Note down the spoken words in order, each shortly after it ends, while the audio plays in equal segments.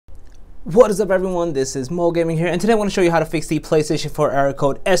What is up, everyone? This is Mo Gaming here, and today I want to show you how to fix the PlayStation 4 error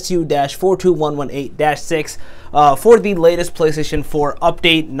code SU-42118-6 for the latest PlayStation 4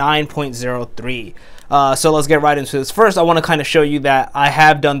 update 9.03. So let's get right into this. First, I want to kind of show you that I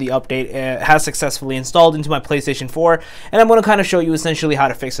have done the update. It has successfully installed into my PlayStation 4, and I'm going to kind of show you essentially how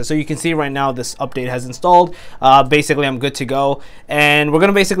to fix it. So you can see right now this update has installed. Basically, I'm good to go, and we're going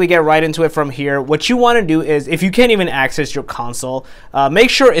to basically get right into it from here. What you want to do is, if you can't even access your console,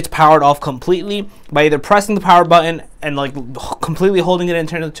 make sure it's powered off completely by either pressing the power button and like completely holding it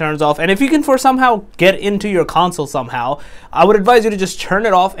until it turns off. And if you can somehow get into your console somehow, I would advise you to just turn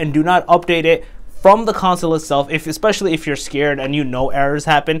it off and do not update it from the console itself. Especially if you're scared and you know errors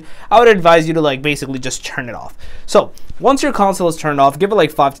happen, I would advise you to basically just turn it off. So once your console is turned off, give it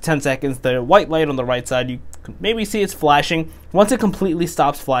like 5 to 10 seconds. The white light on the right side, you can maybe see it's flashing. Once it completely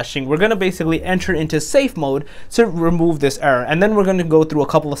stops flashing, we're going to basically enter into safe mode to remove this error, and then we're going to go through a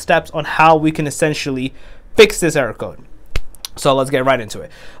couple of steps on how we can essentially fix this error code. So let's get right into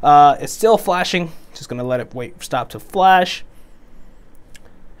it. It's still flashing. Just going to let it stop to flash.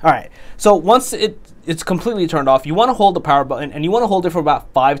 Alright, so once it's completely turned off, you want to hold the power button, and you want to hold it for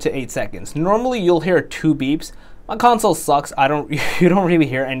about 5 to 8 seconds. Normally you'll hear 2 beeps. My console sucks. You don't really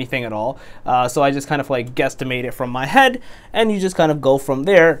hear anything at all. So I just kind of guesstimate it from my head, and you just kind of go from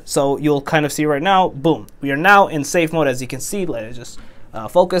there. So you'll kind of see right now, boom, we are now in safe mode. As you can see, let it just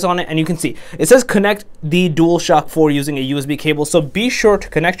focus on it, and you can see it says connect the DualShock 4 using a USB cable. So be sure to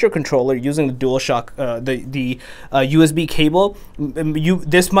connect your controller using the DualShock, the USB cable.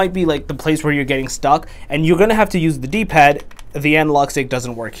 This might be like the place where you're getting stuck, and you're gonna have to use the D-pad. The analog stick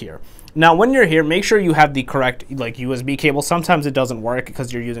doesn't work here. Now, when you're here, make sure you have the correct USB cable. Sometimes it doesn't work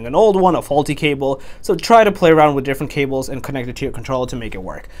because you're using an old one, a faulty cable. So try to play around with different cables and connect it to your controller to make it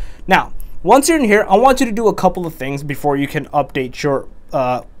work. Now, once you're in here, I want you to do a couple of things before you can update your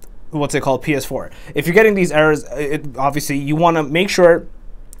what's it called, PS4. If you're getting these errors, obviously you want to make sure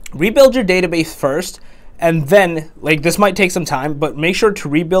rebuild your database first, and then this might take some time, but make sure to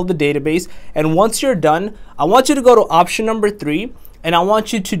rebuild the database. And once you're done, I want you to go to option number 3, and I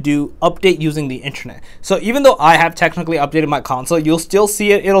want you to do update using the internet. So even though I have technically updated my console, you'll still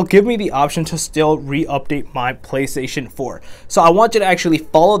see it. It'll give me the option to still re-update my PlayStation 4. So I want you to actually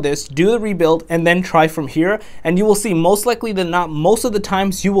follow this, do the rebuild, and then try from here. And you will see, most likely than not, most of the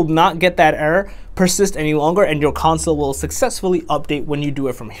times you will not get that error persist any longer, and your console will successfully update when you do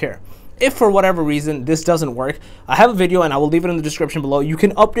it from here. If for whatever reason this doesn't work, I have a video and I will leave it in the description below. You can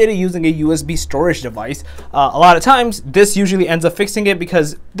update it using a USB storage device. A lot of times this usually ends up fixing it,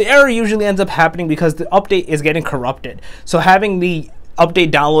 because the error usually ends up happening because the update is getting corrupted. So having the update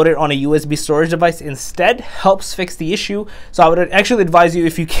downloaded on a USB storage device instead helps fix the issue. So I would actually advise you,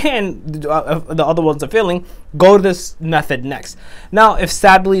 if you can, the other ones are failing, go to this method next. Now, if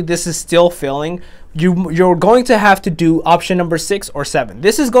sadly this is still failing, you're going to have to do option number 6 or 7.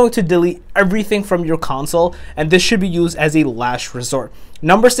 This is going to delete everything from your console, and this should be used as a last resort.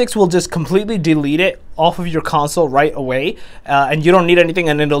 Number 6 will just completely delete it off of your console right away, and you don't need anything,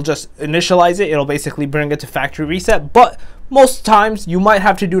 and it'll just initialize it. It'll basically bring it to factory reset. But most times you might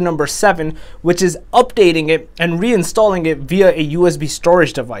have to do number 7, which is updating it and reinstalling it via a USB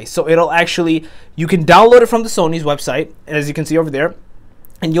storage device. So it'll actually, you can download it from the Sony's website, as you can see over there,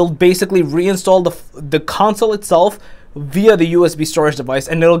 and you'll basically reinstall the console itself via the USB storage device,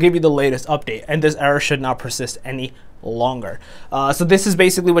 and it'll give you the latest update, and this error should not persist any longer. So this is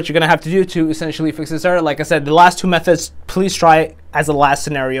basically what you're gonna have to do to essentially fix this error. Like I said, the last 2 methods, please try it as a last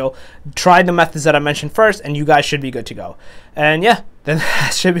scenario. Try the methods that I mentioned first, and you guys should be good to go. And yeah, then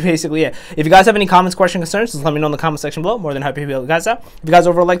that should be basically it. If you guys have any comments, questions, concerns, just let me know in the comment section below. More than happy to help you guys out. If you guys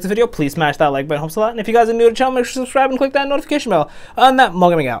overall like this video, please smash that like button, helps a lot. And if you guys are new to the channel, make sure to subscribe and click that notification bell. On that, Mo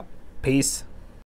Gaming out. Peace.